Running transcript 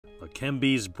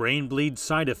Leqembi's brain bleed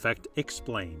side effect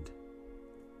explained.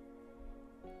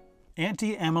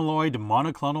 Anti-amyloid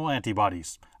monoclonal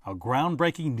antibodies, a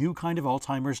groundbreaking new kind of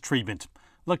Alzheimer's treatment.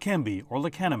 Leqembi, or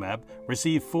Lecanemab,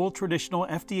 received full traditional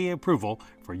FDA approval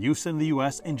for use in the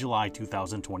U.S. in July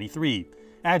 2023.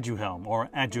 Aduhelm, or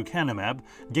Aducanumab,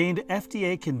 gained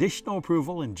FDA conditional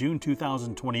approval in June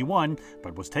 2021,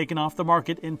 but was taken off the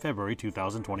market in February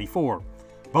 2024.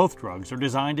 Both drugs are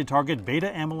designed to target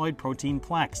beta-amyloid protein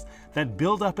plaques that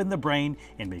build up in the brain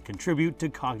and may contribute to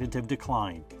cognitive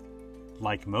decline.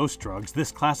 Like most drugs,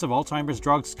 this class of Alzheimer's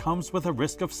drugs comes with a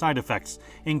risk of side effects,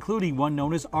 including one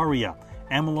known as ARIA,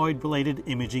 Amyloid Related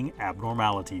Imaging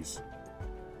Abnormalities.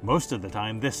 Most of the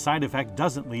time, this side effect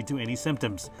doesn't lead to any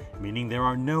symptoms, meaning there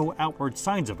are no outward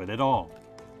signs of it at all.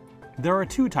 There are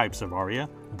two types of ARIA,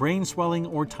 brain swelling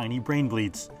or tiny brain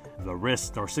bleeds. The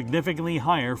risks are significantly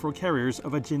higher for carriers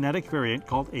of a genetic variant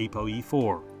called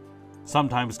ApoE4.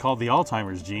 Sometimes called the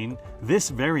Alzheimer's gene, this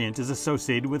variant is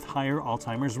associated with higher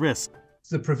Alzheimer's risk.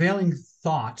 The prevailing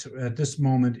thought at this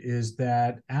moment is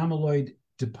that amyloid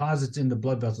deposits in the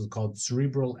blood vessels called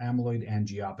cerebral amyloid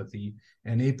angiopathy,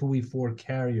 and ApoE4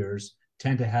 carriers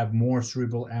tend to have more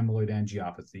cerebral amyloid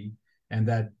angiopathy, and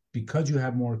that because you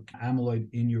have more amyloid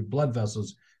in your blood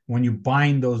vessels, when you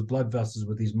bind those blood vessels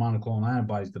with these monoclonal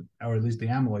antibodies, or at least the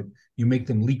amyloid, you make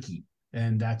them leaky,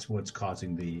 and that's what's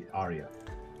causing the ARIA.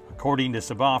 According to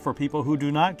Sabbagh, for people who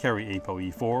do not carry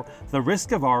ApoE4, the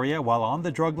risk of ARIA while on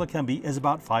the drug Leqembi is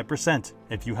about 5%.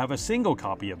 If you have a single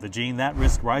copy of the gene, that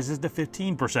risk rises to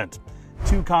 15%.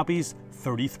 2 copies,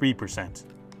 33%.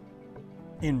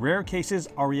 In rare cases,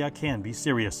 ARIA can be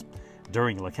serious.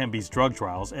 During Leqembi's drug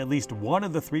trials, at least one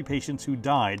of the 3 patients who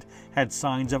died had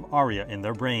signs of ARIA in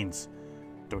their brains.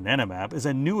 Donanemab is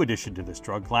a new addition to this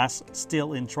drug class,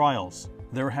 still in trials.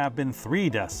 There have been 3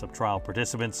 deaths of trial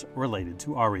participants related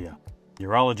to ARIA.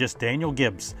 Neurologist Daniel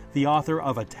Gibbs, the author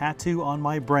of A Tattoo on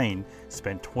My Brain,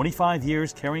 spent 25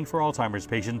 years caring for Alzheimer's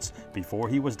patients before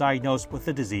he was diagnosed with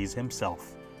the disease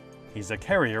himself. He's a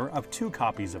carrier of 2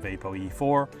 copies of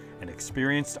ApoE4 and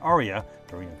experienced ARIA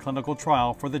during a clinical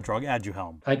trial for the drug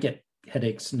Aduhelm. I get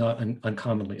headaches not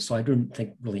uncommonly, so I didn't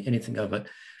think really anything of it,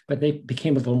 but they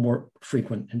became a little more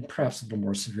frequent and perhaps a little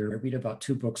more severe. I read about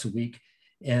 2 books a week,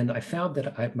 and I found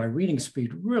that my reading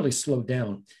speed really slowed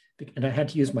down, and I had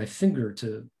to use my finger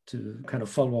to kind of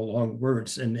follow along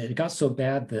words. And it got so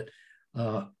bad that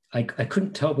I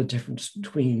couldn't tell the difference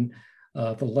between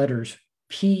the letters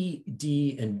P,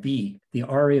 D, and B. The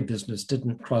ARIA business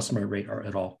didn't cross my radar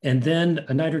at all. And then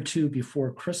a night or 2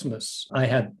 before Christmas, I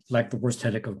had like the worst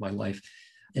headache of my life,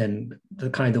 and the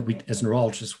kind that we as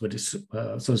neurologists would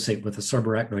associate with a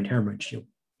subarachnoid hemorrhage,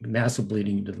 massive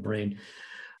bleeding into the brain.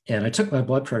 And I took my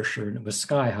blood pressure, and it was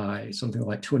sky high, something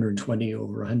like 220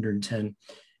 over 110,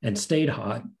 and stayed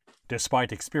hot.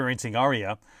 Despite experiencing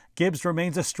ARIA, Gibbs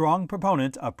remains a strong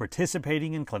proponent of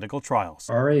participating in clinical trials.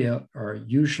 ARIA are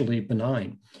usually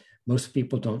benign. Most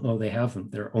people don't know they have them.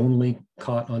 They're only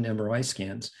caught on MRI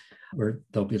scans, where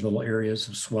there'll be little areas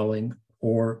of swelling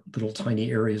or little tiny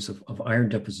areas of iron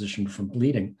deposition from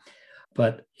bleeding.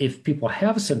 But if people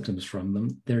have symptoms from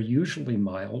them, they're usually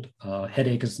mild.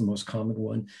 Headache is the most common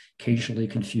one, occasionally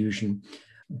confusion.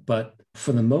 But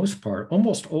for the most part,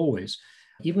 almost always,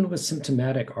 even with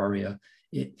symptomatic ARIA,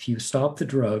 if you stop the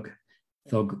drug,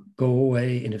 they'll go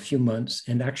away in a few months,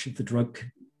 and actually the drug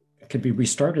can be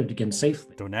restarted again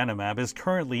safely. Donanemab is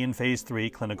currently in phase 3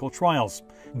 clinical trials.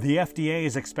 The FDA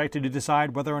is expected to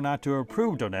decide whether or not to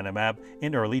approve Donanemab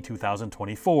in early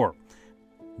 2024.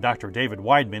 Dr. David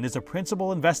Weidman is a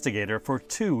principal investigator for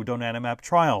 2 Donanemab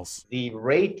trials. The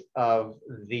rate of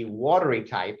the watery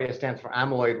type, it stands for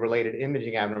Amyloid Related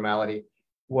Imaging Abnormality,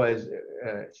 was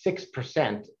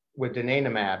 6% with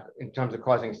Donanemab in terms of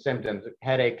causing symptoms,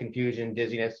 headache, confusion,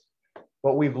 dizziness.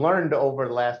 But we've learned over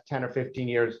the last 10 or 15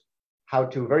 years how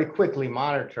to very quickly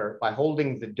monitor by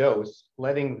holding the dose,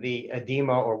 letting the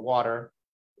edema or water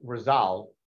resolve.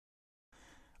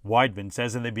 Weidman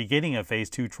says in the beginning of phase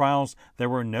 2 trials, there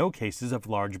were no cases of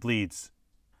large bleeds.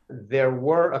 There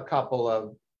were a couple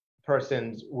of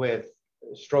persons with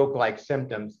stroke-like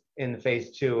symptoms in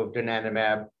phase 2 of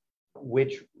Donanemab,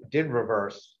 which did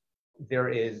reverse. There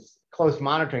is close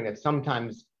monitoring that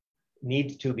sometimes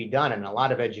needs to be done, and a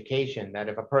lot of education that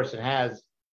if a person has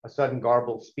a sudden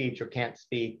garbled speech or can't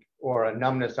speak or a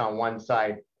numbness on one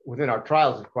side, within our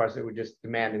trials, of course, it would just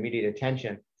demand immediate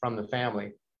attention from the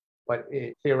family. But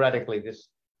theoretically, this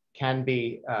can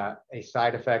be a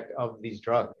side effect of these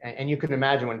drugs. And you can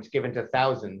imagine when it's given to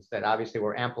thousands that obviously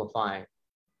we're amplifying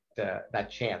that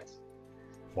chance.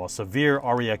 While severe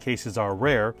ARIA cases are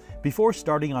rare, before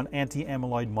starting on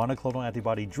anti-amyloid monoclonal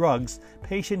antibody drugs,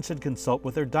 patients should consult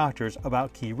with their doctors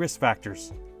about key risk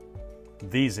factors.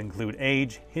 These include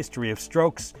age, history of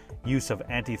strokes, use of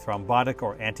antithrombotic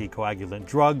or anticoagulant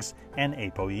drugs, and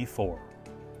ApoE4.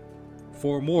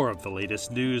 For more of the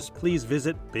latest news, please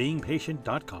visit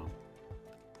beingpatient.com.